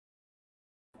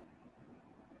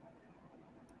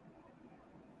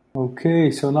Okay,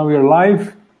 so now we are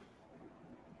live.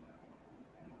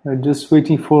 We're just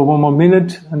waiting for 1 more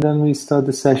minute and then we start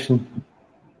the session.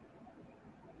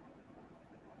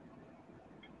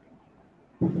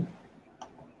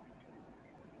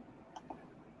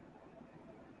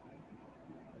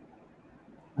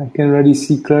 I can already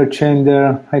see Claire Chen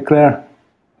there. Hi, Claire.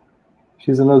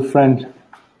 She's an old friend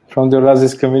from the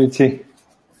Horasis community.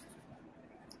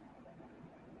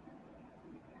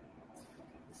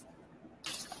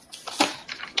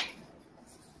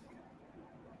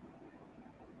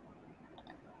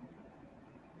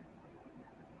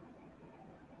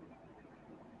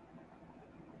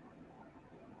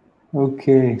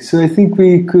 Okay, so I think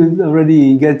we could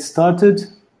already get started.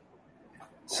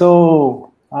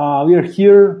 So we are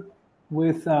here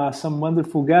with some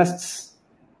wonderful guests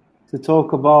to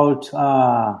talk about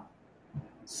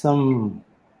some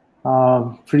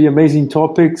pretty amazing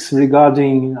topics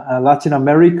regarding Latin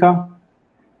America.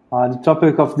 The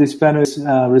topic of this panel is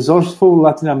Resourceful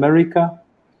Latin America.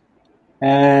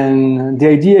 And the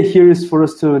idea here is for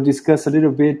us to discuss a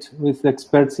little bit with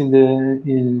experts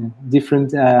in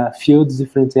different fields,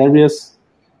 different areas.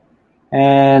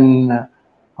 And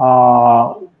we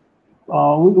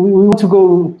want to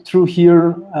go through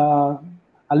here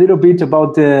a little bit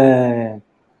about the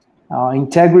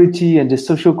integrity and the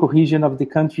social cohesion of the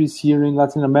countries here in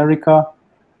Latin America,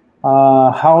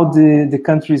 how the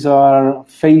countries are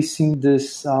facing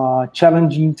this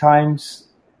challenging times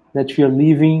that we are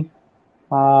living.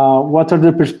 What are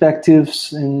the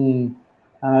perspectives in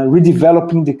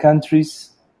redeveloping the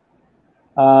countries,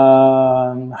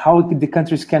 how the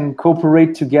countries can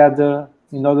cooperate together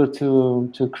in order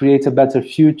to create a better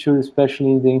future,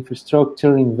 especially in the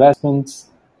infrastructure, investments.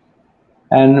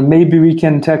 And maybe we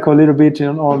can tackle a little bit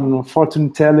on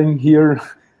fortune telling here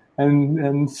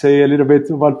and say a little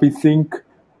bit what we think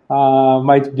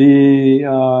might be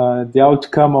the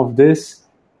outcome of this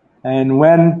and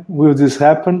when will this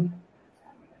happen.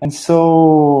 And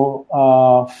so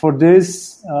for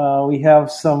this, we have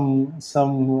some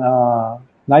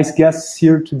nice guests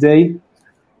here today.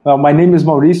 Well, my name is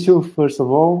Mauricio, first of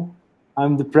all.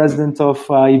 I'm the president of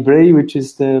IBRE, which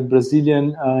is the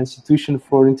Brazilian Institution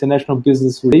for International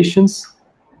Business Relations.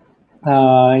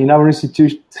 In our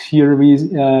institute here, we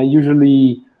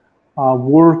usually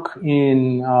work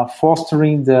in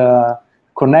fostering the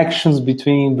connections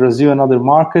between Brazil and other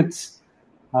markets.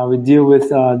 We deal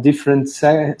with different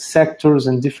sectors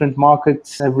and different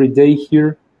markets every day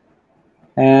here.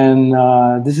 And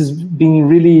this has been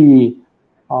really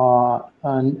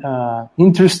an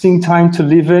interesting time to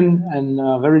live in and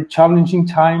a very challenging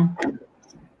time.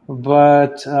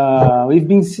 But we've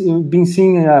been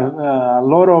seeing a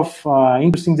lot of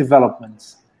interesting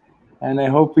developments. And I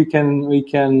hope we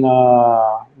can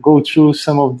go through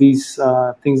some of these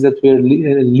things that we're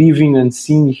living and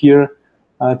seeing here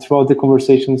throughout the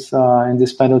conversations in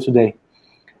this panel today.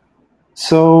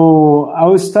 So I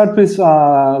will start with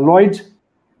Lloyd.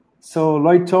 So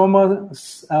Lloyd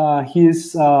Thomas, he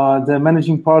is the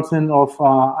managing partner of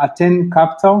Athene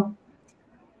Capital.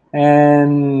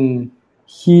 And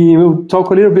he will talk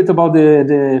a little bit about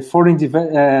the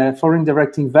foreign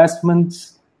direct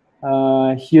investments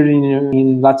here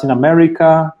in Latin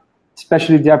America,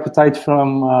 especially the appetite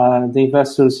from the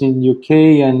investors in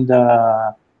UK and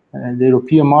the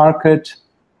European market,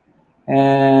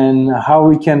 and how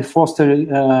we can foster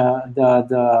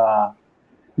the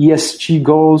ESG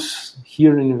goals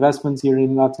here in investments here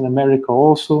in Latin America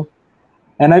also.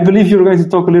 And I believe you're going to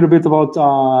talk a little bit about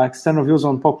external views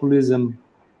on populism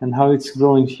and how it's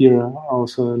growing here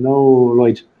also. No,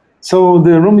 Lloyd. So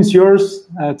the room is yours.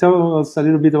 Tell us a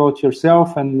little bit about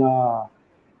yourself and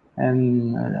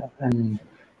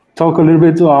talk a little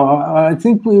bit. I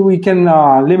think we can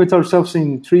limit ourselves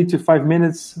in 3 to 5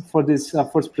 minutes for this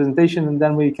first presentation, and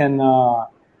then we can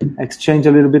exchange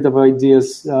a little bit of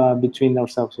ideas between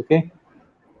ourselves, okay?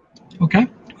 Okay,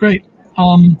 great.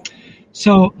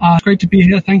 So it's great to be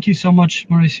here. Thank you so much,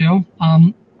 Mauricio.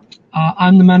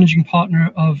 I'm the managing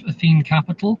partner of Athene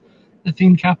Capital.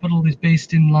 Athene Capital is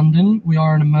based in London. We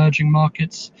are an emerging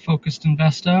markets focused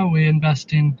investor. We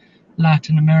invest in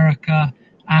Latin America,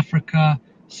 Africa,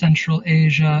 Central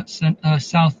Asia,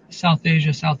 South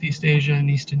Asia, Southeast Asia, and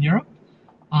Eastern Europe.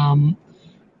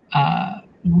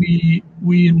 We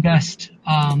invest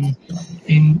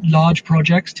in large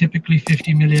projects, typically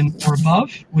 50 million or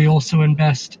above. We also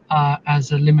invest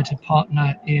as a limited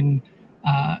partner in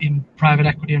private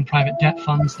equity and private debt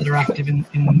funds that are active in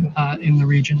the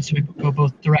region. So we go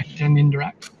both direct and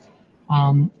indirect.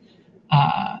 And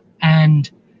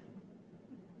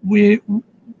we've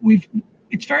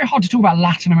it's very hard to talk about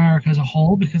Latin America as a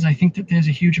whole, because I think that there's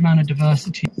a huge amount of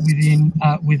diversity within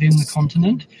the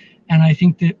continent, and I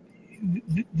think that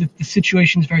the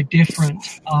situation is very different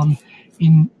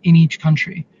in each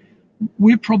country.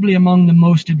 We're probably among the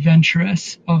most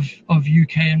adventurous of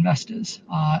UK investors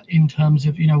in terms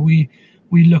of,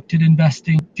 we looked at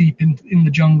investing deep in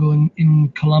the jungle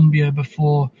in Colombia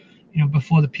before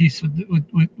the peace with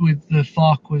the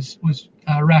FARC was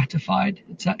ratified,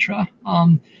 etc.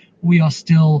 We are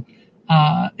still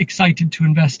excited to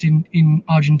invest in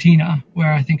Argentina,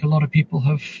 where I think a lot of people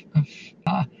have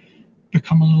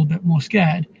become a little bit more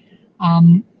scared.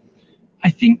 I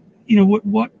think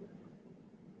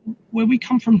where we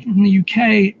come from the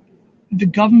UK, the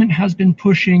government has been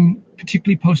pushing,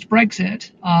 particularly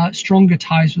post-Brexit, stronger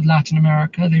ties with Latin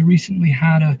America. They recently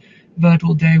had a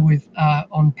virtual day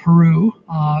on Peru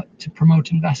to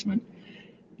promote investment.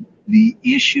 The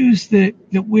issues that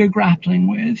we're grappling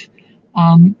with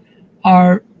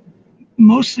are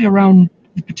mostly around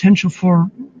the potential for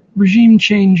regime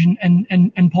change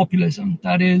and populism.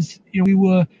 That is, we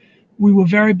were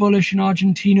very bullish in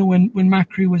Argentina when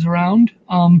Macri was around.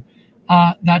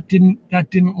 That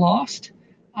didn't last.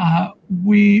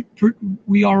 We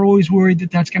are always worried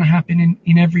that that's going to happen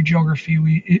in every geography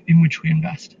in which we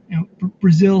invest.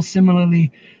 Brazil,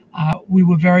 similarly, we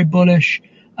were very bullish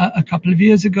a couple of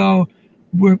years ago.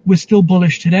 We're still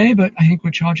bullish today, but I think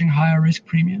we're charging higher risk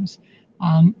premiums.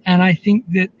 And I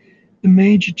think that the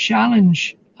major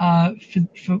challenge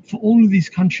for all of these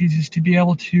countries is to be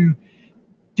able to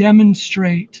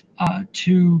demonstrate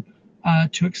to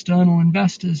external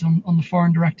investors on the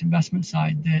foreign direct investment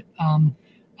side that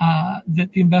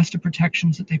the investor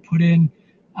protections that they put in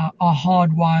are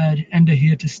hardwired and are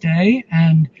here to stay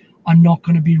and are not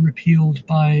going to be repealed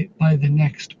by the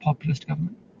next populist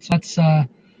government. So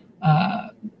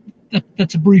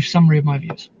that's a brief summary of my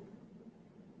views.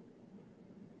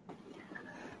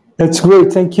 That's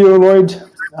great. Thank you, Lloyd.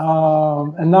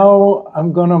 And now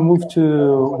I'm going to move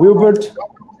to Wilbert.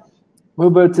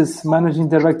 Wilbert is Managing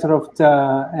Director of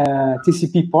the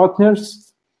TCP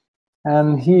Partners,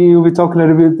 and he will talk a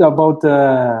little bit about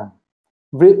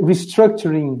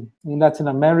restructuring in Latin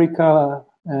America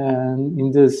and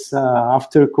in this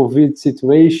after COVID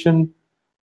situation,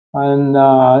 and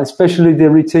especially the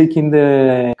retaking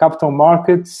the capital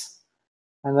markets,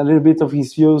 and a little bit of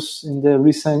his views in the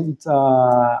recent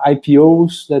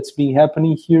IPOs that's been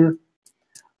happening here.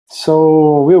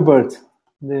 So, Wilbert,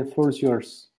 the floor is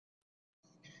yours.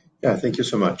 Yeah, thank you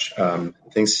so much.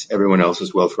 Thanks everyone else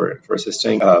as well for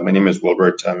assisting. My name is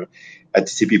Wilbert. I'm at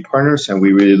TCP Partners, and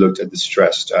we really looked at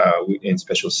distressed in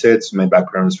special sits. My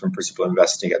background is from principal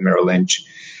investing at Merrill Lynch.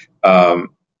 And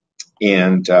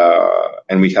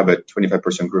we have a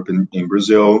 25% group in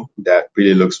Brazil that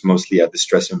really looks mostly at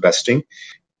distressed investing.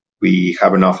 We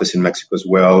have an office in Mexico as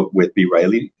well with B.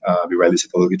 Riley. B. Riley is a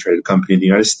publicly traded company in the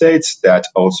United States that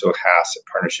also has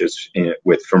partnerships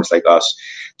with firms like us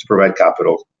to provide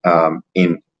capital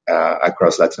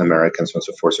across Latin America and so on and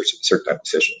so forth, certain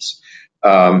acquisitions.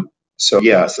 So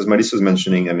yes, as Mauricio was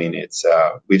mentioning, I mean, it's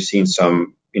we've seen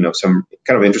some kind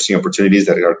of interesting opportunities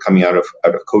that are coming out of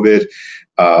COVID.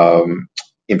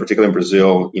 In particular, in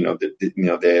Brazil,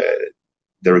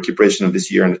 the recuperation of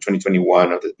this year and the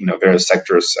 2021 of the various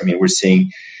sectors. I mean, we're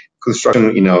seeing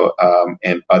construction,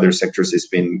 and other sectors. It's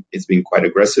been quite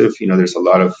aggressive. There's a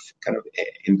lot of kind of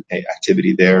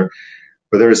activity there.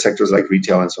 But there are sectors like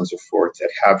retail and so on and so forth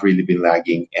that have really been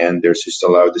lagging, and there's just a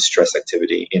lot of distress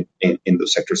activity in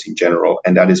those sectors in general,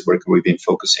 and that is where we've been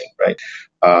focusing, right?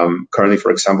 Currently,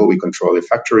 for example, we control a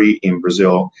factory in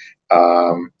Brazil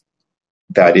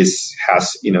that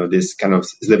has this kind of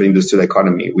living this to the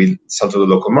economy. We sell to the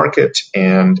local market,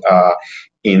 and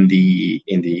in the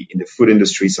food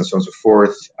industries and so on and so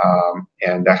forth,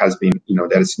 and that has been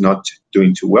that is not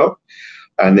doing too well.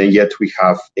 And then yet we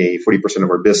have a 40% of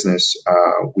our business.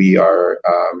 We are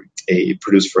a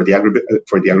producer for the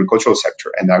agricultural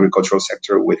sector, and the agricultural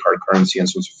sector with hard currency and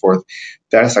so on and so forth,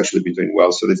 that has actually been doing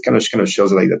well. So this kind of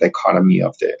shows like that the economy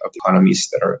of the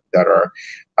economies that are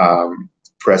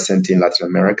present in Latin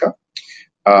America.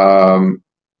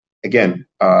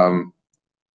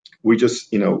 We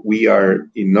just, we are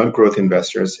non-growth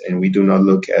investors, and we do not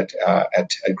look at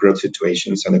growth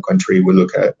situations. On the contrary, we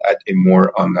look at it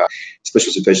more on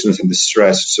special situations and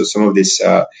distress. So some of this,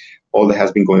 all that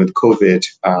has been going with COVID,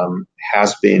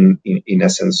 has been, in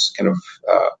essence, kind of,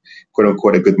 quote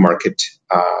unquote, a good market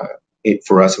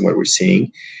for us and what we're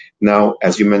seeing. Now,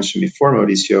 as you mentioned before,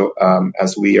 Mauricio,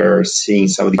 as we are seeing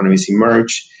some of the economies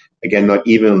emerge, again, not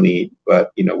evenly,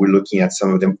 but we're looking at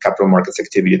some of the capital markets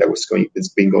activity that's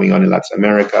been going on in Latin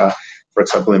America. For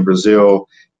example, in Brazil,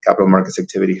 capital markets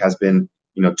activity has been,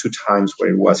 2 times what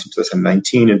it was in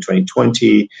 2019 and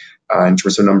 2020. In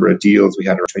terms of number of deals, we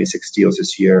had around 26 deals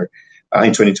this year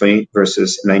in 2020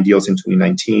 versus 9 deals in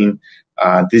 2019.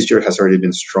 This year has already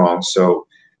been strong. So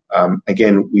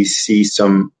again, we see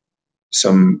some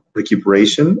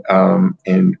recuperation,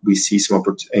 and we see some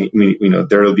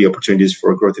there will be opportunities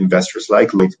for growth investors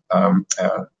like Lloyd,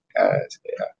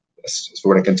 as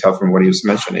what I can tell from what he was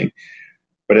mentioning.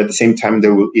 But at the same time,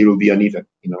 it will be uneven,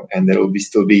 and there will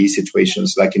still be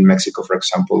situations like in Mexico, for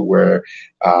example, where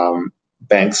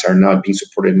banks are not being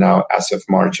supported now as of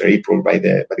March or April by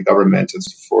the government and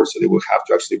so forth. So they will have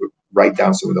to actually write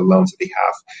down some of the loans that they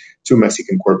have to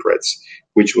Mexican corporates,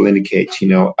 which will indicate,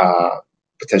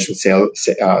 potential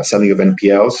selling of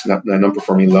NPLs,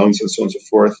 non-performing loans, and so on and so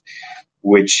forth,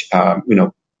 which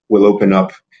will open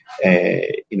up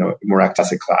more active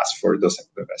asset class for those type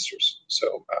of investors.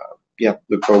 So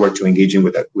look forward to engaging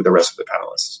with the rest of the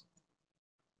panelists.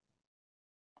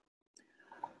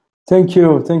 Thank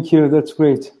you. That's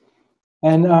great.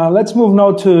 And let's move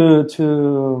now to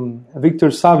Victor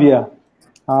Sabbia.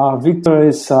 Victor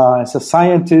is a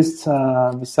scientist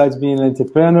besides being an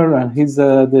entrepreneur, and he's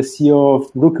the CEO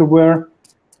of Brokerware,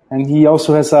 and he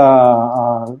also has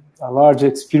a large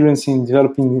experience in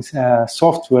developing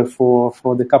software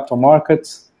for the capital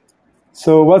markets.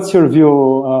 So what's your view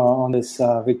on this,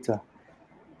 Victor?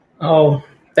 Oh,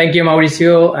 thank you,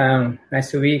 Mauricio. Nice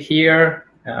to be here.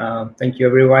 Thank you,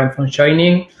 everyone, for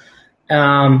joining.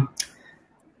 Well,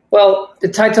 the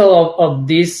title of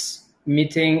this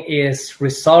meeting is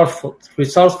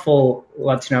Resourceful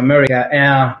Latin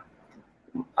America.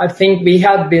 I think we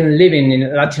have been living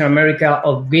in Latin America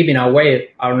of giving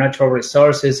away our natural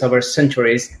resources over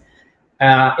centuries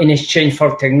in exchange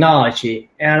for technology.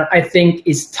 And I think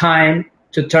it's time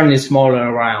to turn this model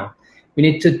around. We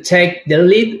need to take the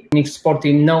lead in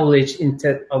exporting knowledge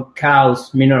instead of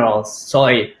cows, minerals,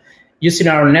 soil, using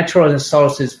our natural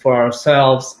resources for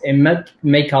ourselves and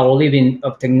make our living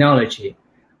of technology.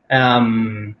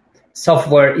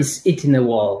 Software is eating the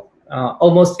world.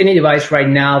 Almost any device right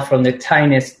now, from the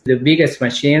tiniest to the biggest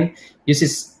machine,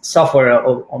 uses software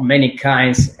of many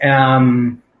kinds.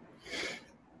 And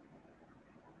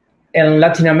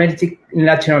Latin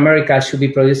America should be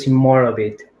producing more of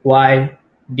it. Why?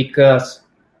 Because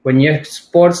when you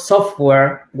export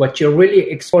software, what you're really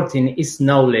exporting is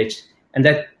knowledge, and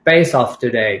that pays off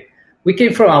today. We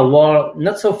came from a world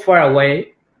not so far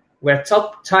away where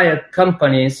top-tier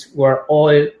companies were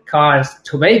oil, cars,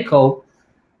 tobacco,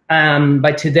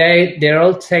 but today they're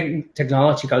all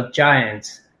technological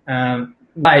giants.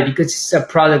 Why? Because it's a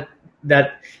product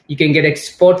that you can get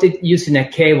exported using a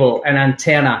cable, an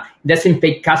antenna. It doesn't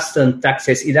pay custom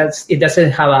taxes. It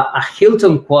doesn't have a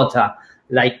Hilton quota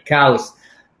like cows.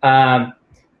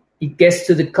 It gets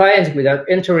to the clients without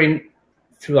entering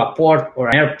through a port or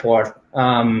an airport.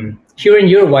 Here in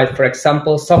Uruguay, for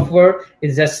example, software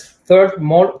is the third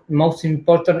most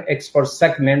important export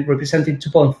segment, representing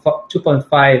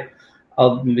 2.5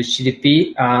 of the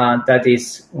GDP. That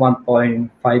is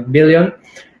 1.5 billion.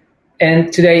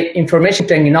 And today, information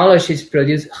technologies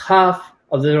produce half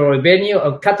of the revenue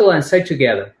of cattle and soy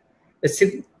together. It's,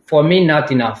 for me,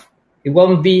 not enough. It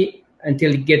won't be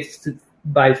until it gets to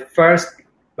by far.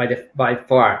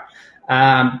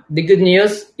 The good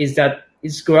news is that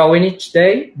it's growing each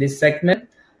day, this segment.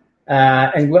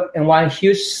 And one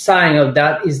huge sign of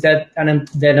that is that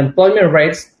the unemployment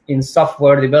rates in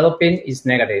software developing is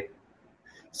negative.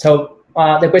 So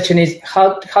the question is,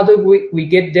 how do we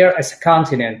get there as a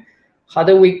continent? How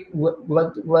do we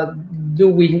what do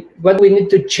we need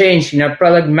to change in our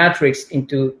product matrix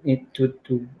to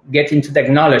get into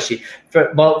technology?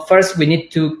 Well, first we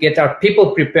need to get our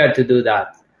people prepared to do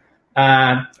that.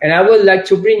 And I would like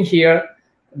to bring here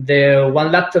the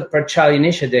One Laptop Per Child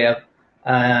initiative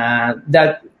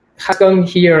that has come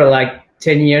here like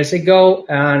 10 years ago,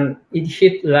 and it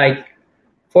hit like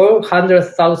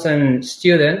 400,000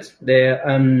 students, the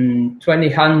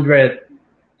 2,000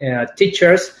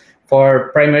 teachers for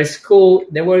primary school.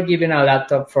 They were given a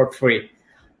laptop for free.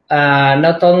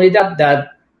 Not only that,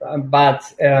 but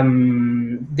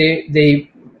they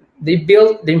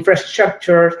built the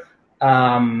infrastructure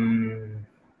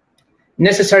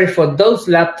necessary for those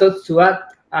laptops to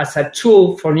act as a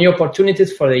tool for new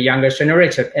opportunities for the younger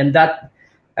generation, and that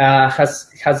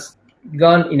has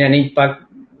gone in an impact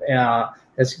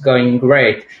that's going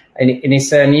great, and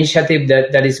it's an initiative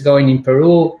that is going in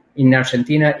Peru, in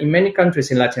Argentina, in many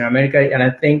countries in Latin America, and I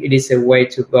think it is a way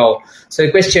to go. So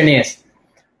the question is,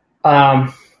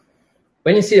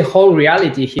 when you see the whole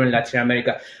reality here in Latin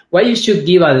America, why you should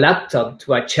give a laptop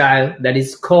to a child that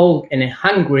is cold and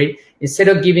hungry instead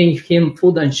of giving him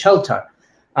food and shelter?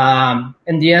 And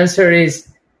the answer is,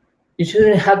 you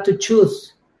shouldn't have to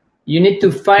choose. You need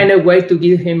to find a way to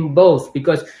give him both,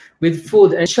 because with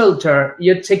food and shelter,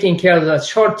 you're taking care of the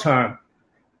short term.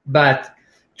 But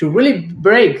to really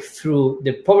break through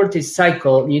the poverty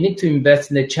cycle, you need to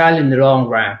invest in the child in the long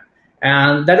run.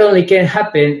 And that only can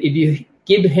happen if you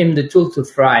give him the tools to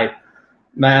thrive.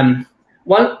 One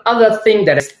other thing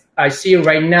that I see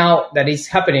right now that is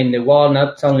happening in the world,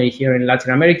 not only here in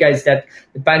Latin America, is that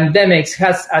the pandemic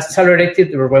has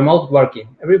accelerated the remote working.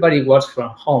 Everybody works from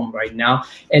home right now.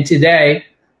 And today,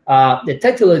 the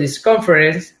title of this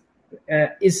conference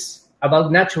is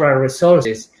about natural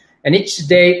resources. And each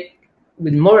day,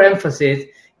 with more emphasis,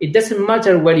 it doesn't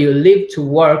matter where you live to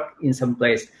work in some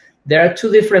place. There are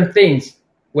two different things.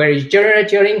 Where you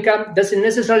generate your income doesn't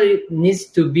necessarily need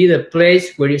to be the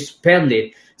place where you spend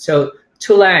it. So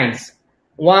two lines.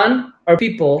 One, our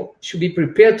people should be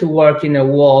prepared to work in a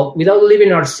world without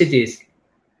leaving our cities.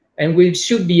 And we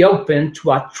should be open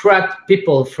to attract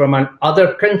people from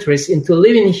other countries into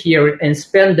living here and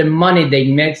spend the money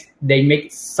they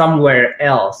make somewhere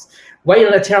else. Why in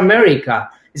Latin America?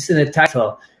 It's in the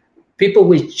title. People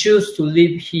will choose to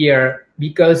live here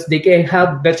because they can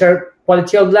have better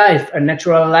quality of life and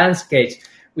natural landscapes,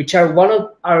 which are one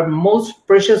of our most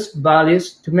precious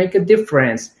values to make a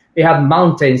difference. We have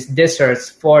mountains, deserts,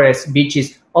 forests,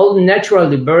 beaches, all natural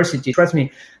diversity. Trust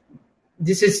me,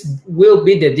 will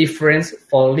be the difference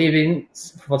for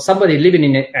somebody living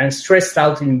in it and stressed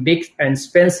out in big and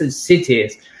expensive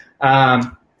cities.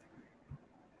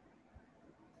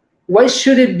 Why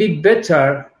should it be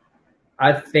better,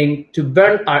 I think, to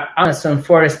burn our Amazon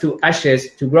forest to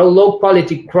ashes, to grow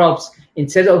low-quality crops,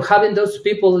 instead of having those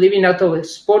people living out of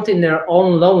exporting their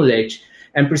own knowledge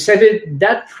and preserving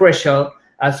that treasure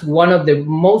as one of the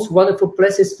most wonderful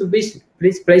places to visit.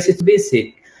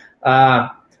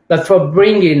 But for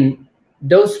bringing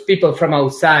those people from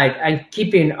outside and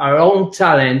keeping our own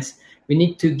talents, we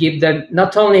need to give them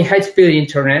not only high-speed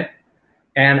internet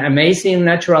and amazing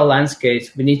natural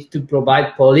landscapes, we need to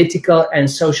provide political and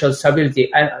social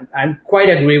stability. I quite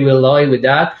agree with Lloyd with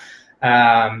that.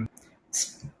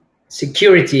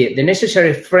 Security, the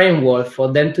necessary framework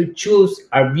for them to choose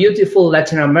our beautiful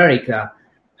Latin America.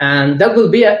 And that will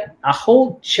be a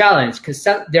whole challenge, because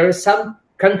there are some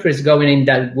countries going in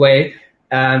that way.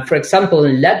 For example,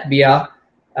 in Latvia,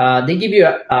 they give you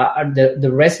the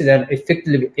resident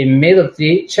effectively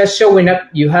immediately, just showing up,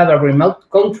 you have a remote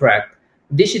contract,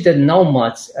 digital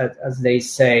nomads, as they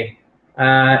say.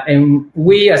 And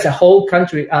we as a whole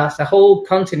country, as a whole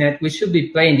continent, we should be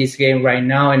playing this game right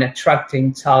now and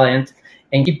attracting talent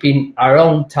and keeping our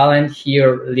own talent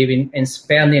here, living and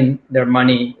spending their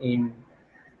money in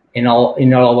all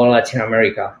over Latin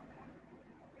America.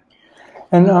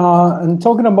 And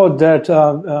talking about that,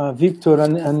 Victor,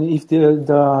 and if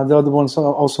the other ones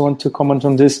also want to comment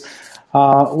on this,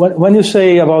 when you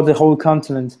say about the whole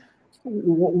continent,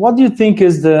 what do you think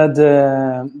is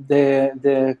the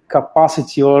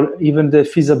capacity or even the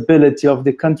feasibility of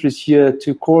the countries here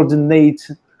to coordinate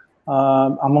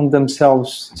among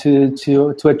themselves to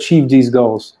achieve these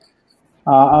goals? If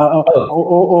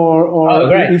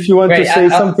you want to say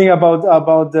something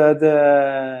about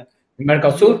the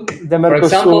Mercosur, for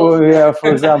example. For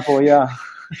example, yeah.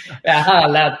 I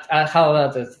have a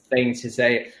lot of things to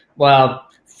say. Well,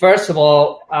 first of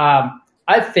all,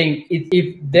 I think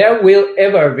if there will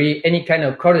ever be any kind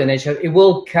of coordination, it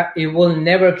will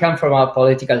never come from our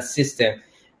political system,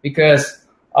 because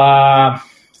I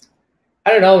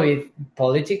don't know if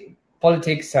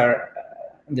politics are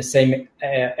the same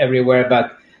everywhere,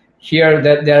 but here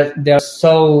they're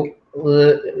so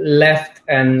left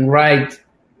and right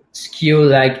skew.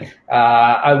 Like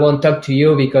I won't talk to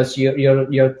you because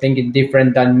you're thinking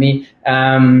different than me,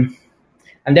 and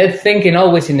they're thinking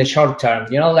always in the short term.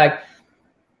 Like.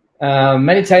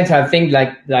 Many times I think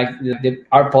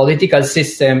our political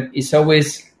system is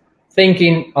always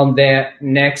thinking on the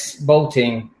next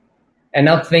voting and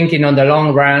not thinking on the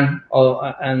long run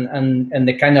and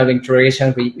the kind of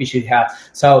integration we should have.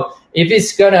 So if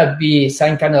it's going to be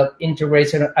some kind of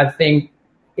integration, I think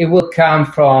it will come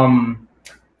from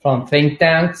think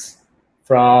tanks,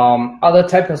 from other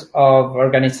types of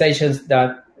organizations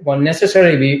that won't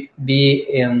necessarily be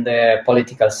in the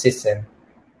political system.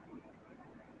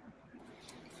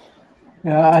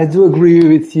 Yeah, I do agree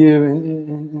with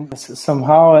you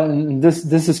somehow, and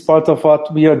this is part of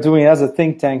what we are doing as a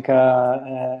think tank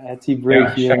at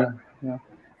eBreak here. Sure.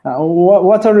 Yeah.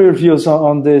 What are your views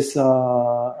on this,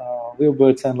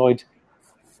 Wilbert and Lloyd?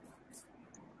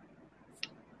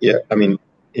 Yeah, I mean,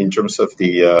 in terms of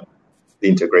the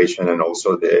integration and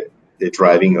also the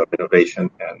driving of innovation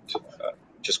and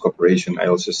just cooperation, I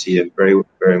also see it very,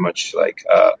 very much like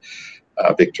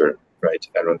Victor, right?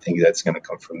 I don't think that's going to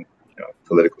come from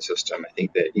political system. I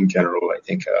think that in general,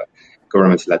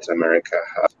 governments in Latin America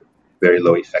have very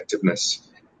low effectiveness.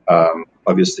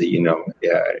 Obviously,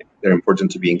 they're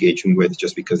important to be engaging with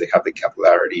just because they have the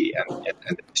capillarity and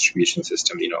the distribution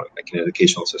system, like an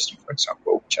educational system, for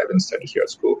example, which I've been studying here at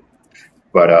school.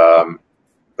 But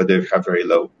they have very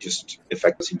low just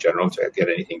effectiveness in general to get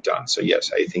anything done. So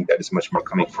yes, I think that is much more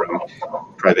coming from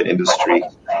private industry.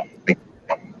 Like,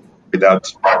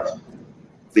 without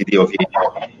the DOV,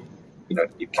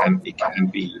 you can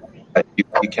be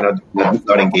you cannot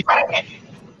not engage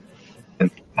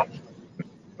in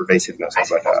pervasiveness,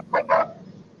 but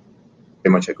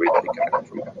very much agree that it can come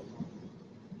from that.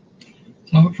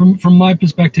 So from my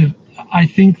perspective, I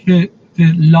think that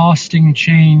the lasting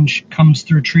change comes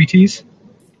through treaties,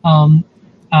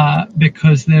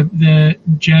 because they're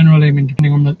generally, I mean,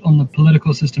 depending on the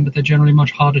political system, but they're generally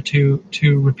much harder to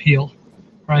repeal,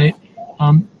 right?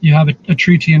 You have a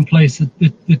treaty in place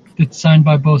that's signed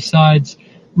by both sides.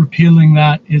 Repealing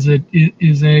that is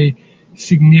a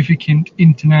significant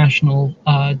international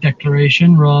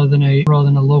declaration rather than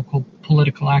a local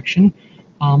political action,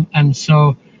 and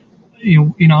so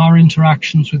in our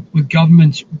interactions with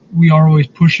governments, we are always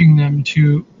pushing them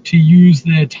to use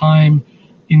their time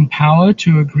in power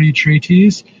to agree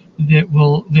treaties that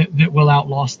will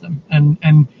outlast them,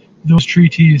 and those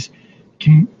treaties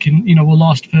can will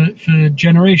last for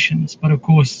generations. But of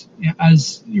course,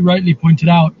 as you rightly pointed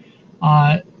out,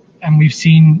 and we've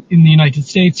seen in the United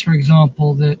States, for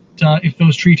example, that if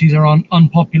those treaties are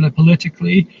unpopular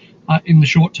politically, in the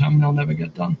short term, they'll never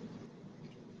get done.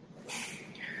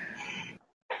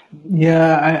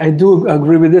 Yeah, I do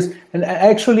agree with this. And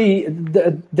actually,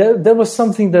 there was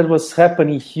something that was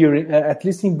happening here, at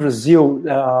least in Brazil,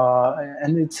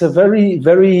 and it's a very,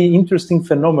 very interesting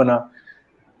phenomena.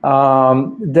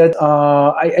 That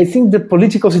I think the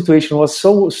political situation was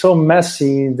so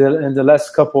messy in the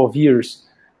last couple of years.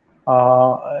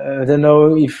 I don't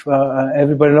know if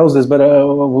everybody knows this, but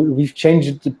we've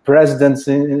changed the presidents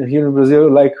here in Brazil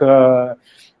like.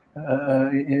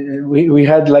 We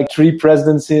had like 3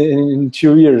 presidents in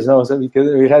 2 years now. So because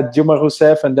we had Dilma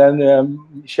Rousseff and then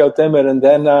Michel Temer and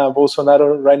then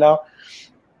Bolsonaro right now,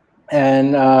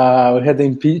 and we had the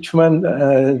impeachment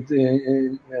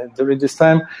during this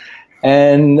time.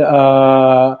 And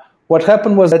what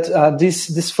happened was that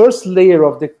this first layer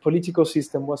of the political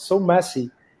system was so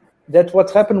messy that what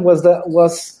happened was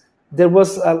there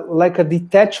was like a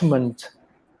detachment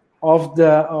of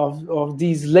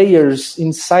these layers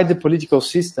inside the political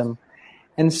system.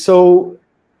 And so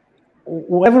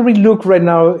whenever we look right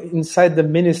now inside the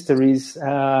ministries,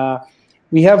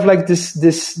 we have like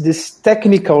this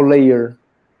technical layer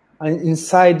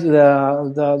inside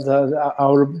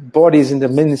our bodies in the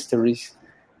ministries,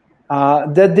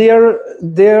 that they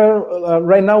are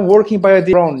right now working by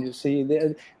their own. You see,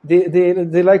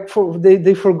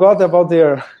 they forgot about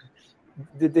the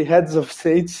heads of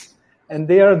states, and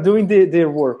they are doing their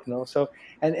work now. So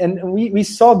and we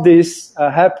saw this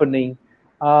happening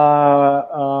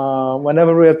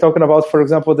whenever we are talking about, for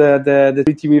example, the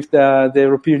treaty with the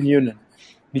European Union,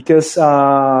 because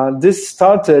this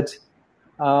started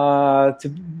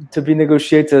to be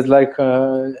negotiated like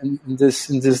in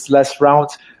this last round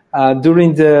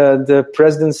during the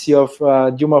presidency of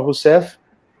Dilma Rousseff,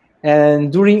 and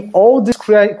during all this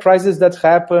crisis that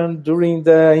happened during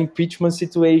the impeachment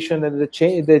situation and the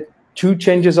 2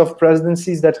 changes of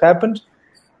presidencies that happened,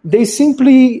 they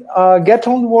simply get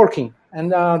on working,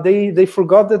 and they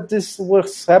forgot that this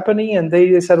was happening, and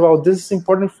they said, well, this is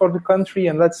important for the country,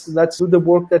 and let's do the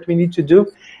work that we need to do.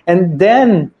 And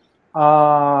then the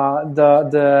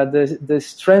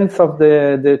strength of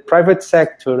the private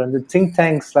sector and the think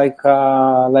tanks, like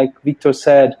Victor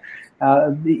said,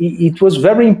 it was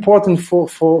very important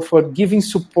for giving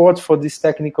support for this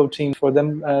technical team, for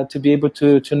them to be able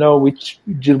to know which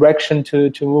direction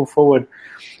to move forward.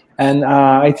 And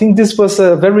I think this was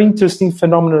a very interesting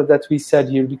phenomenon that we said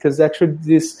here, because actually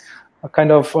this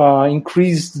kind of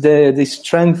increased the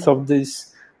strength of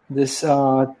this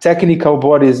technical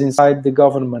bodies inside the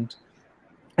government.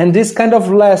 And this kind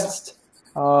of lasts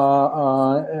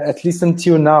at least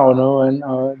until now, no? And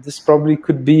this probably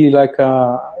could be like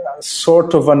a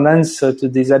sort of an answer to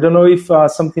this. I don't know if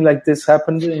something like this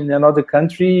happened in another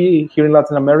country here in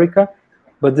Latin America,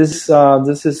 but this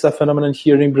is a phenomenon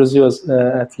here in Brazil,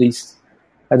 at least.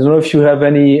 I don't know if you have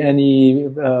any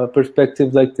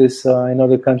perspective like this in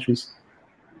other countries.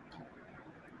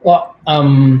 Well,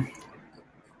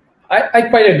 I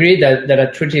quite agree that a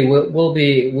treaty will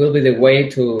be the way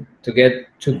to get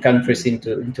two countries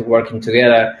into working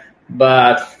together.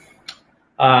 But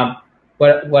from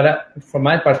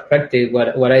my perspective,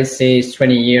 what I see is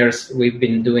 20 years we've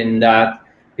been doing that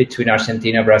between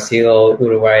Argentina, Brazil,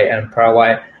 Uruguay, and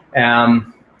Paraguay.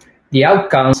 The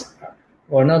outcomes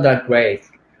were not that great.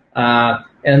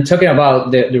 And talking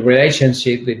about the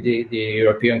relationship with the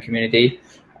European community,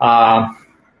 it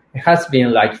has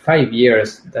been like 5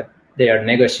 years that they are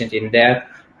negotiating that.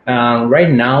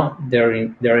 Right now,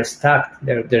 they're stuck.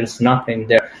 There's nothing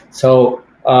there. So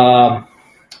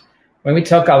when we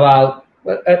talk about,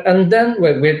 and then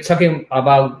we're talking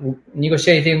about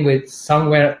negotiating with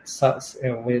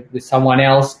with someone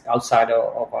else outside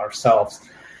of ourselves.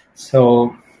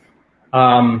 So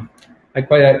I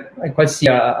quite see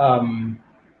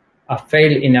a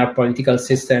fail in our political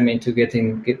system into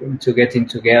getting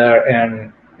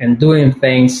together and doing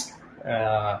things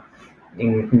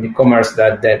in the commerce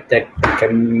that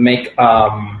can make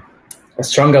a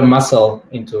stronger muscle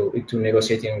into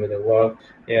negotiating with the world.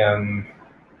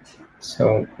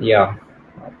 So yeah.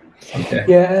 Okay.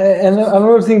 Yeah, and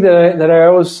another thing that I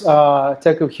always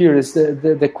tackle here is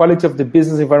the quality of the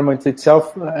business environment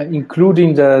itself,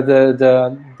 including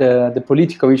the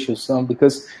political issues,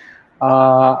 because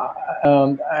I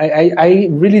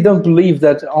really don't believe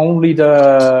that only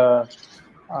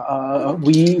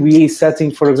we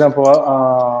setting, for example,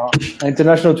 an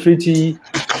international treaty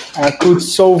could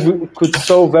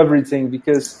solve everything,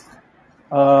 because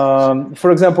for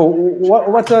example,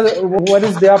 what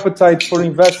is the appetite for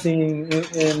investing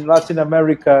in Latin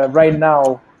America right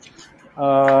now?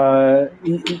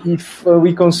 If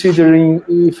we consider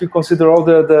all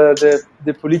the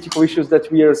political issues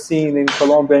that we are seeing in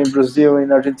Colombia, in Brazil,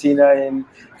 in Argentina,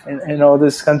 and all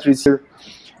these countries here,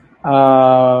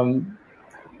 how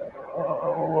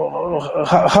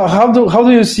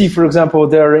do you see, for example,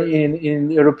 there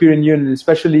in European Union,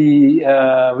 especially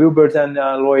Wilbert and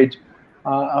Lloyd?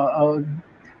 How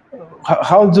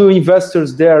do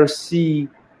investors there see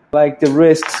like the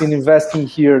risks in investing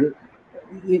here?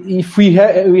 If we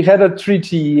had a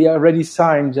treaty already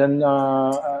signed, and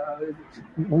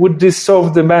would this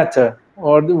solve the matter,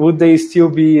 or would they still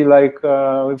be like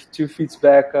with 2 feet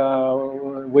back,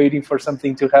 waiting for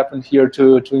something to happen here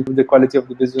to improve the quality of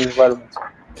the business environment?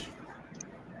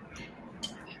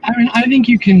 I mean, I think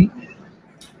you can.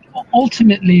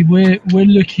 Ultimately, we're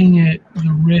looking at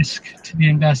the risk to the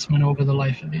investment over the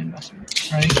life of the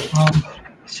investment, right?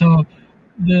 So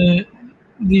the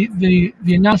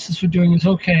analysis we're doing is,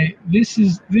 okay, this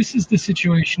is the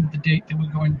situation at the date that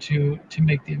we're going to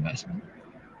make the investment.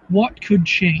 What could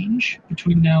change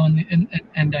between now and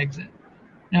exit?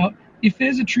 Now, if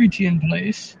there's a treaty in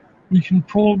place, we can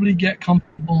probably get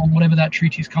comfortable on whatever that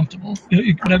treaty is comfortable,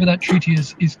 whatever that treaty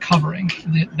is covering.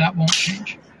 That won't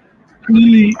change.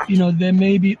 Clearly, there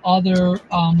may be other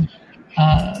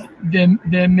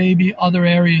there may be other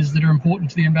areas that are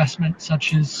important to the investment,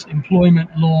 such as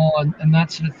employment law and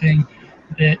that sort of thing.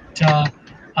 That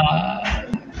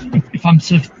if I'm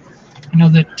sort of,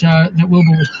 that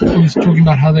Wilbur was talking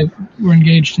about how they were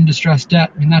engaged in distressed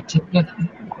debt. I mean,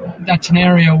 that's an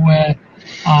area where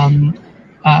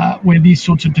these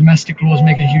sorts of domestic laws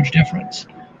make a huge difference.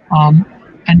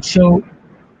 And so,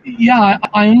 yeah,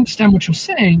 I understand what you're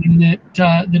saying, in that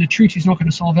a treaty is not going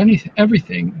to solve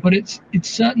everything, but it's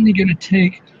certainly going to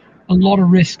take a lot of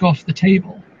risk off the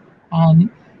table. And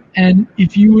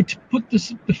if you were to put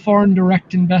the foreign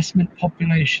direct investment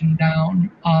population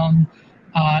down and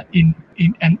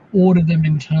order them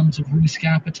in terms of risk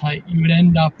appetite, you would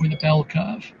end up with a bell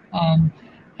curve.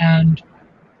 And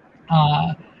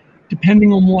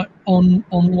depending on what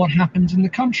happens in the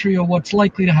country, or what's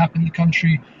likely to happen in the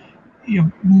country,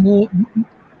 the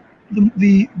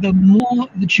more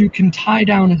that you can tie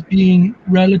down as being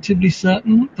relatively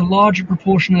certain, the larger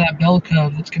proportion of that bell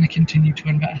curve that's going to continue to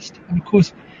invest. And of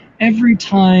course, every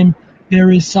time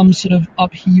there is some sort of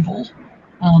upheaval,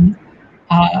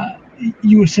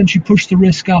 you essentially push the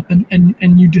risk up,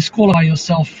 and you disqualify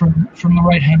yourself from the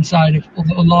right hand side of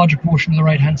a larger portion of the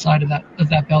right hand side of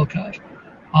that bell curve.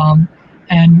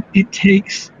 And it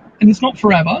takes, and it's not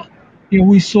forever.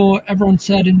 We saw, everyone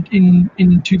said in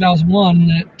 2001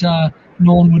 that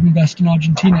no one would invest in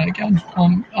Argentina again.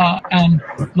 And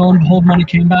lo and behold, money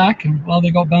came back, and well,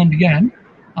 they got burned again.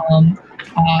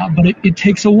 But it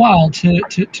takes a while to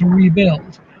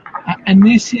rebuild. And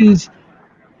this is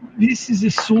a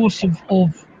source of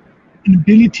an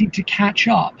ability to catch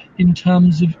up in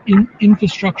terms of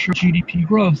infrastructure GDP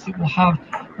growth that will have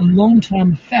a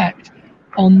long-term effect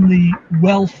on the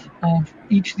wealth of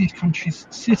each of these countries'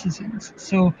 citizens.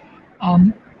 So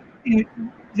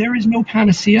there is no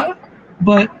panacea,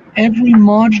 but every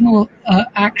marginal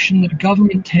action that a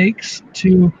government takes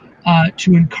to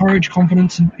encourage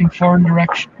confidence in foreign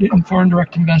direct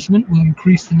investment will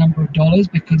increase the number of dollars,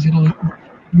 because you will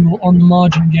on the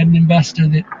margin get an investor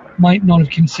that might not have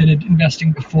considered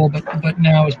investing before, but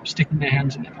now is sticking their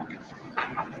hands in their pocket.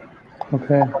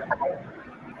 Okay.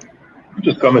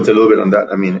 Just comment a little bit on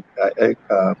that. I mean,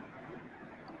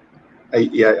 I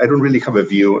don't really have a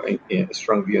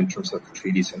strong view in terms of the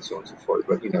treaties and so on and so forth.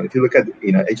 But if you look at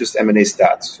I just M&A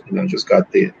stats. I just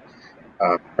got the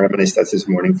M&A stats this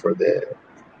morning from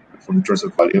in terms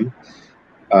of volume.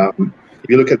 If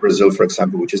you look at Brazil, for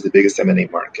example, which is the biggest M&A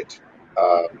market,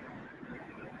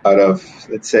 out of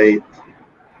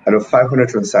 500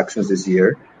 transactions this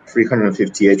year,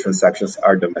 358 transactions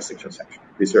are domestic transactions.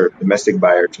 These are domestic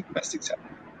buyer to domestic seller,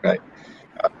 right?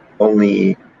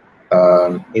 Only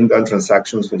inbound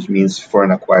transactions, which means foreign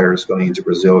acquirers going into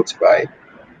Brazil to buy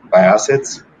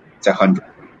assets, it's 100,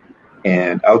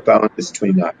 and outbound is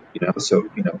 29. So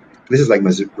this is like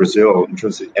Brazil in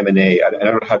terms of M&A. I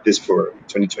don't have this for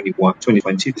 2020. These are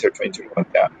 2021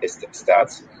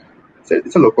 stats.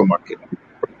 It's a local market.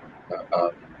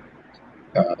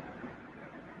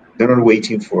 They're not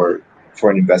waiting for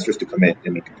foreign investors to come in. I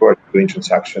mean, people are doing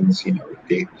transactions. The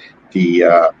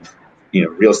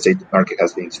real estate market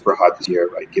has been super hot this year,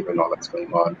 right? Given all that's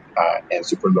going on, and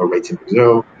super low rates in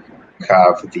Brazil. You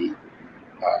have the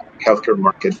healthcare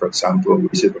market, for example. We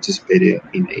participated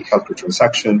in a healthcare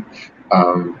transaction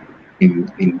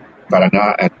in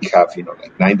Paraná, and we have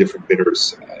like 9 different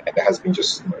bidders, and there has been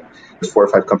just there's 4 or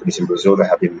 5 companies in Brazil that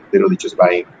have been literally just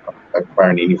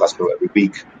acquiring a new hospital every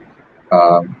week.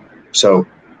 So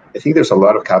I think there's a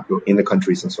lot of capital in the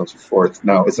countries and so on and so forth.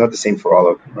 Now, it's not the same for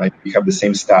all of them, right? You have the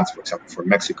same stats, for example, for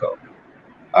Mexico.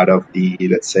 Out of the,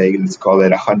 let's call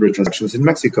it 100 transactions in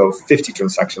Mexico, 50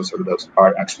 transactions of those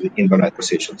are actually inbound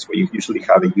acquisitions, where you usually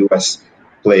have a U.S.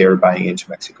 player buying into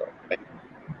Mexico, right?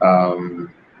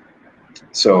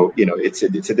 So,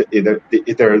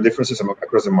 there are differences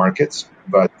across the markets,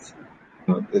 but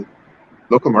the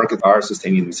local markets are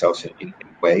sustaining themselves in a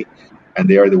way, and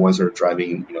they are the ones that are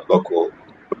driving local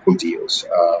deals.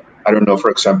 I don't know, for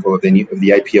example, of the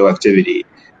IPO activity.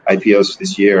 IPOs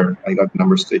this year, I got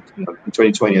numbers to, in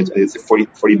 2020, it's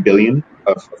 40 billion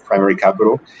of primary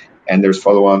capital, and there's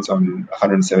follow-ons on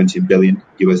 117 billion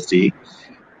USD.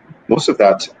 Most of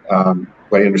that,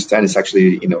 what I understand, is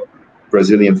actually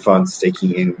Brazilian funds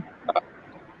taking in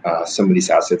some of these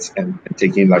assets and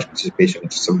taking large participation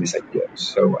into some of these IPOs.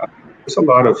 So there's a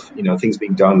lot of things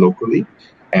being done locally,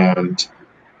 and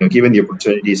given the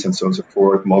opportunities and so on and so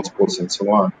forth, multiples and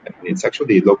so on, it's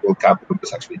actually local capital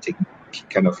that's actually taking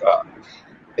kind of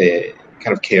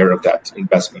care of that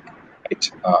investment,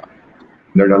 right?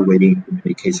 They're not waiting in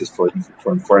many cases for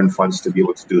foreign funds to be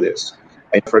able to do this.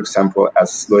 And for example,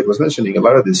 as Lloyd was mentioning, a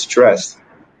lot of this stress,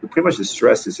 pretty much the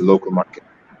stress, is the local market.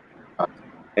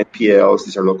 NPLs,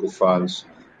 these are local funds.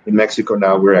 In Mexico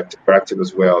now, we're active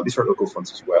as well. These are local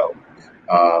funds as well.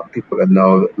 People that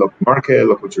know the local market,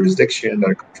 local jurisdiction,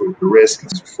 that are comfortable with the risk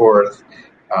and so forth.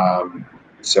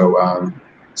 So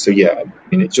yeah,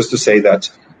 it's just to say that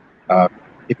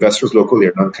investors locally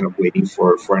are not kind of waiting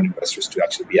for foreign investors to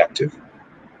actually be active.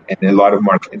 And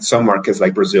in some markets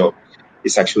like Brazil,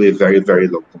 it's actually a very, very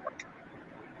local market.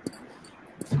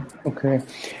 Okay.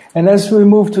 And as we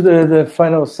move to the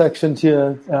final section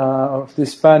here of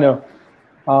this panel,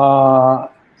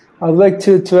 I'd like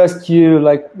to ask you,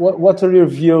 what are your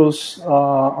views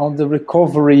on the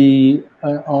recovery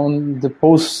on the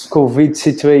post-COVID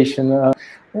situation?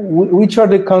 Which are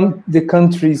the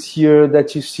countries here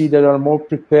that you see that are more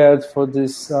prepared for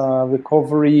this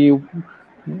recovery?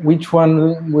 Which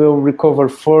one will recover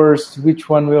first? Which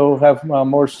one will have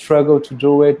more struggle to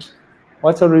do it?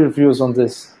 What are your views on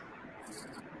this?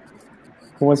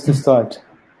 Who wants to start?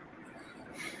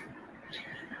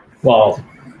 Well,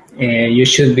 you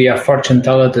should be a fortune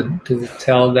teller to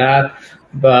tell that,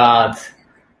 but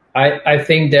I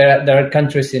think there are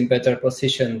countries in better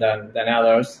position than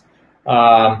others.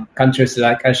 Countries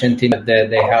like Argentina,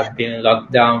 they have been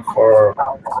locked down for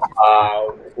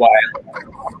a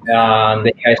while.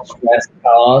 They have stressed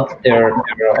out their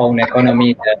own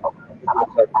economy that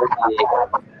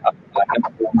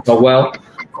so well.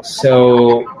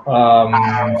 So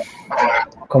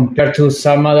compared to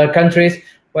some other countries,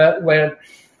 where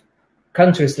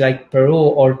countries like Peru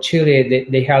or Chile,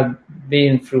 they have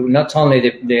been through not only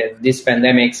these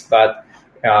pandemics, but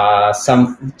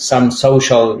some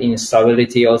social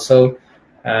instability also,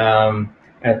 and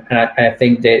I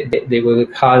think they will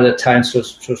have harder times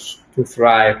to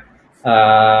thrive.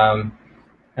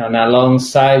 And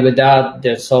alongside with that,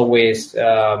 there's always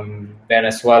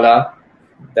Venezuela,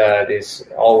 that is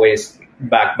always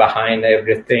back behind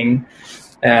everything.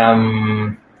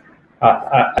 I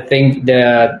think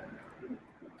that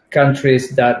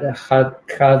countries that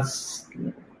has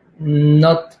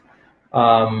not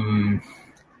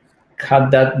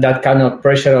had that kind of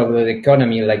pressure over the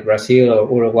economy, like Brazil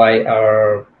or Uruguay,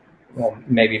 or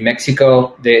maybe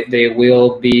Mexico, they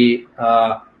will be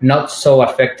not so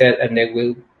affected, and they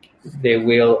will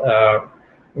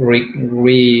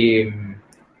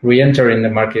re-enter in the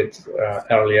market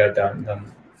earlier than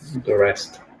the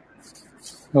rest.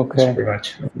 Okay. That's pretty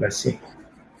much. Let's see.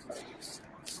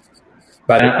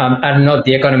 But I'm not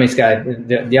the economist guy.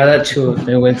 The other two,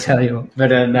 they will tell you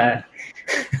better than that.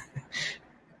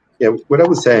 Yeah, what I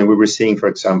was saying, we were seeing, for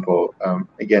example,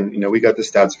 again, we got the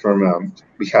stats from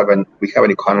we have an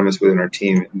economist within our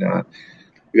team. And,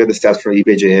 we got the stats from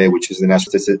IBGE, which is the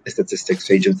National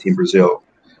Statistics Agency in Brazil.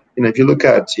 If you look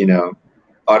at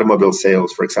automobile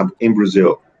sales, for example, in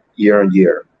Brazil, year on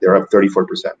year, they're up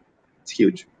 34%. It's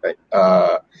huge, right?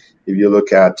 If you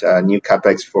look at new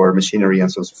capex for machinery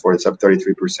and so forth, it's up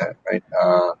 33%, right?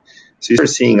 So you're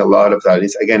seeing a lot of that.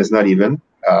 It's not even,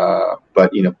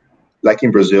 but like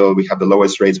in Brazil, we have the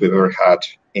lowest rates we've ever had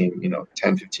in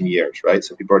 10, 15 years, right?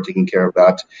 So people are taking care of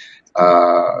that.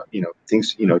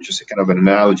 Things, just a kind of an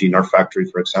analogy in our factory,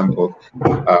 for example,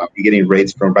 we're getting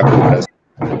rates from Brokerware,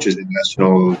 which is the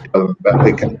National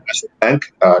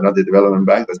Bank, not the Development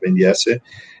Bank, that's BNDES,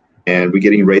 and we're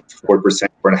getting rates 4%,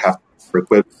 4.5% for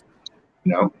equipment.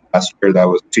 Last year,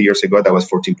 2 years ago, that was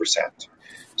 14%.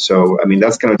 So,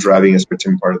 that's kind of driving a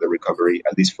certain part of the recovery,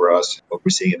 at least for us, what we're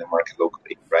seeing in the market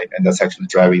locally, right? And that's actually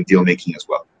driving deal making as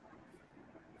well.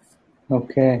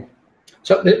 Okay.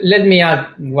 So let me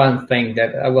add one thing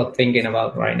that I was thinking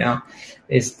about right now,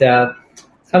 is that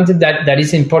something that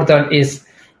is important is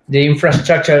the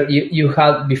infrastructure you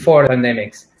had before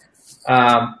pandemics.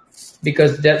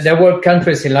 Because there were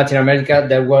countries in Latin America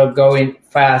that were going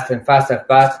fast,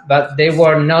 but they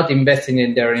were not investing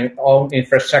in their own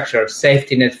infrastructure,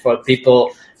 safety net for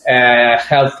people,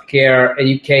 healthcare,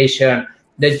 education.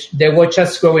 They were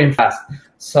just growing fast.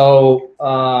 So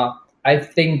I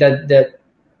think that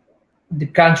the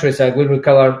countries that will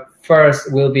recover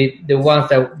first will be the ones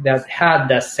that had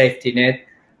that safety net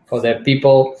for their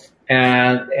people,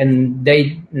 and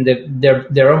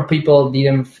their own people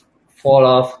didn't fall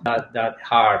off that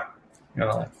hard.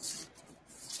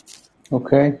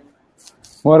 Okay.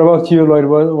 What about you, Lloyd?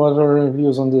 What are your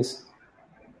views on this?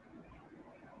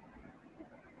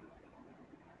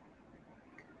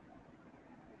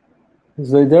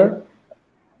 Is Lloyd there?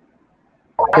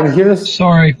 Can you hear us?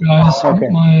 Sorry, guys. Okay.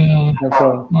 No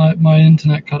problem. My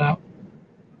internet cut out.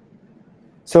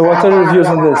 So what are your views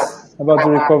on this, about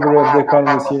the recovery of the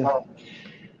economies here?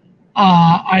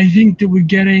 I think that we're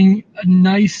getting a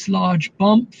nice large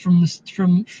bump from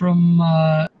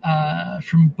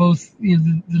both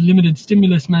the limited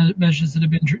stimulus measures that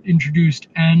have been introduced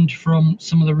and from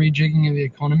some of the rejigging of the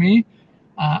economy.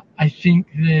 I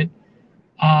think that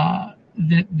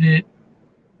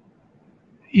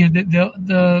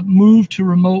the move to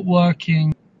remote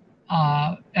working,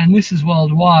 and this is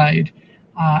worldwide,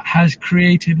 has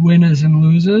created winners and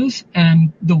losers,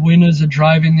 and the winners are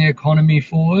driving the economy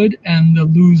forward, and the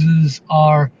losers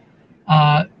are,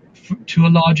 to a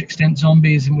large extent,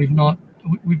 zombies, and we've not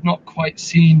quite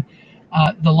seen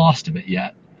the last of it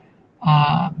yet.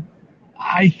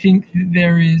 I think that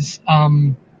there is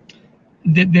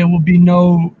that there will be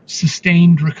no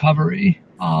sustained recovery.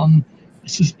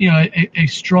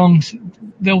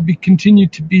 There will be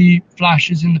continued to be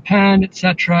flashes in the pan,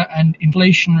 etc., and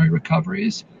inflationary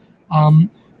recoveries,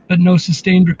 but no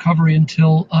sustained recovery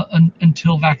until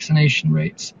vaccination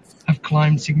rates have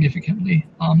climbed significantly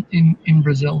in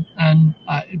Brazil, and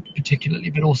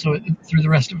particularly, but also through the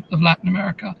rest of Latin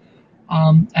America,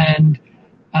 and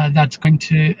that's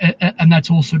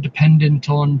also dependent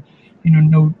on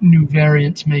no new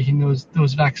variants making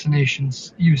those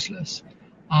vaccinations useless.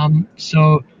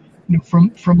 So,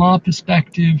 from our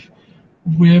perspective,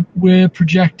 we're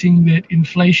projecting that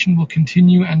inflation will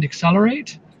continue and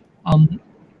accelerate.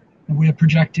 We're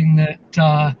projecting that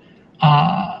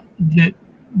that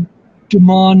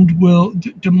demand will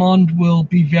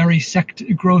be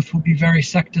growth will be very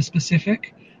sector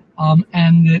specific,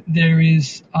 and that there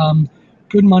is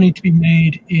good money to be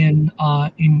made in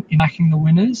backing the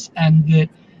winners, and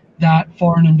that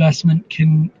foreign investment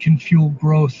can fuel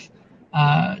growth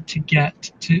to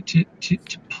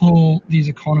pull these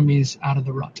economies out of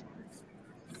the rut.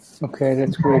 Okay,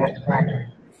 that's great.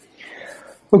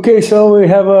 Okay, so we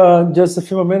have just a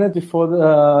few more minutes before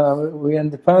we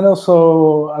end the panel.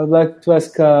 So I would like to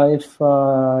ask if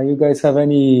you guys have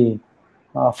any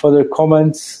further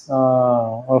comments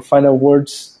or final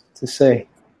words to say.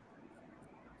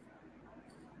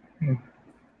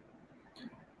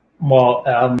 Well,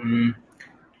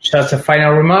 just a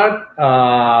final remark.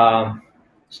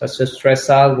 Just to stress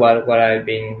out what I've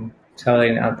been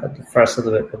telling at the first of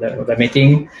the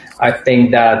meeting. I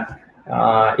think that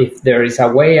if there is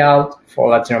a way out for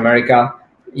Latin America,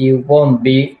 it won't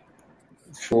be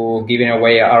through giving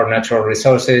away our natural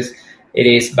resources. It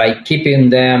is by keeping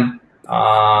them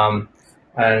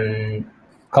and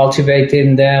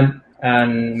cultivating them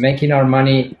and making our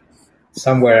money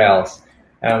somewhere else.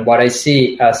 And what I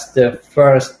see as the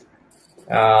first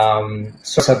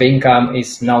source of income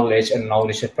is knowledge and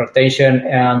knowledge exportation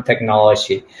and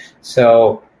technology.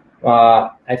 So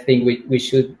I think we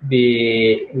should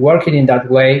be working in that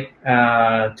way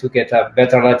to get a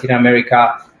better Latin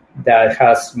America that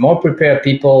has more prepared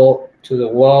people to the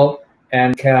world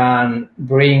and can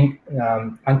bring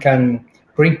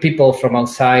people from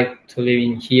outside to live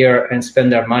in here and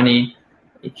spend their money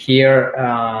here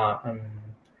and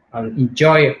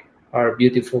enjoy our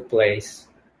beautiful place.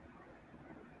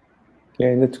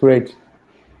 Okay, that's great.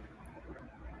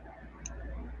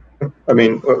 I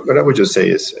mean, what I would just say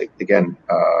is, again,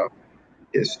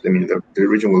 the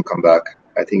region will come back.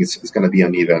 I think it's going to be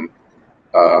uneven.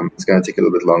 It's going to take a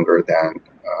little bit longer than,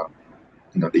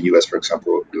 the U.S., for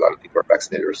example. A lot of people are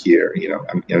vaccinated here.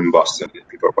 I'm in Boston,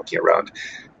 people are walking around.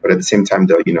 But at the same time,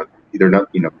 though, they're not,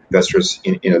 investors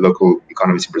in a local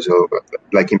economies in Brazil,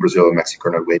 like in Brazil and Mexico,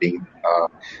 are not waiting.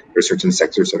 There are certain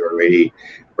sectors that are already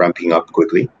ramping up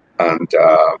quickly, and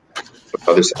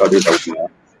others that will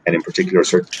not. And in particular,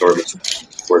 certain governments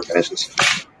where financial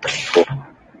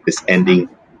is ending,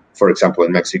 for example,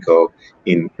 in Mexico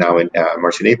in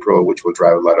March and April, which will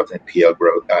drive a lot of NPL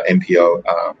growth, NPL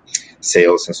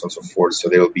sales, and so on and so forth. So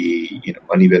there will be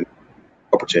uneven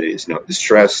opportunities,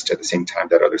 distressed at the same time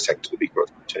that other sectors will be growth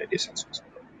opportunities, and so on and so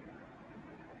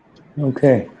forth.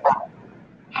 Okay.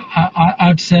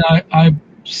 I'd say I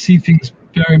see things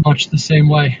very much the same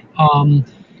way.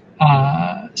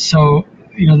 So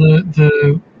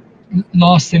the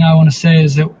last thing I want to say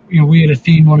is that we at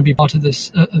Athene want to be part of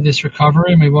this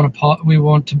recovery, and we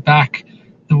want to back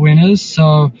the winners.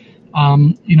 So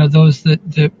those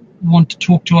that want to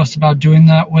talk to us about doing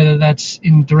that, whether that's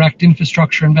in direct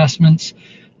infrastructure investments,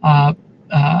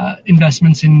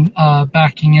 investments in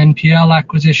backing NPL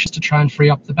acquisitions to try and free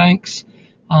up the banks,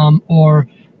 or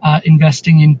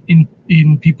investing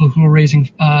in people who are raising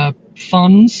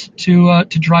funds to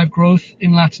drive growth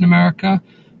in Latin America.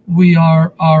 We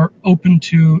are open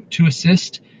to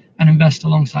assist and invest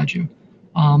alongside you.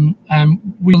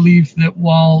 And we believe that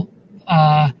while,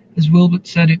 as Wilbert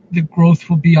said, the growth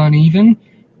will be uneven,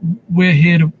 we're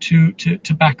here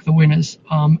to back the winners.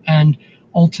 And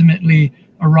ultimately,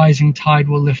 a rising tide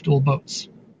will lift all boats.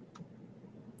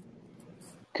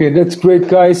 Okay, that's great,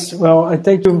 guys. Well, I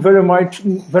thank you very much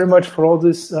for all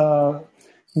this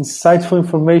insightful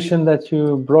information that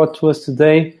you brought to us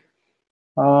today.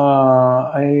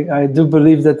 I do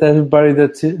believe that everybody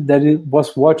that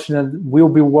was watching and will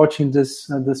be watching this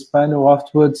panel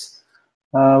afterwards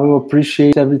will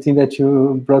appreciate everything that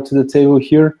you brought to the table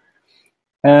here,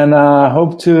 and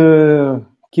hope to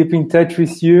keep in touch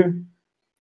with you.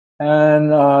 And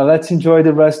let's enjoy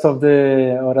the rest of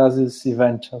the Horasis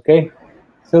event. Okay,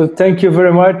 so thank you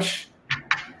very much,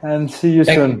 and see you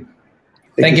soon.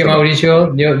 Thank you,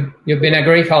 Mauricio. You've been a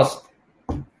great host.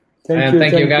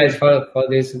 Thank you guys for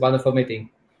this wonderful meeting.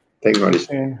 Thank you, Mauricio.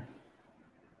 Okay.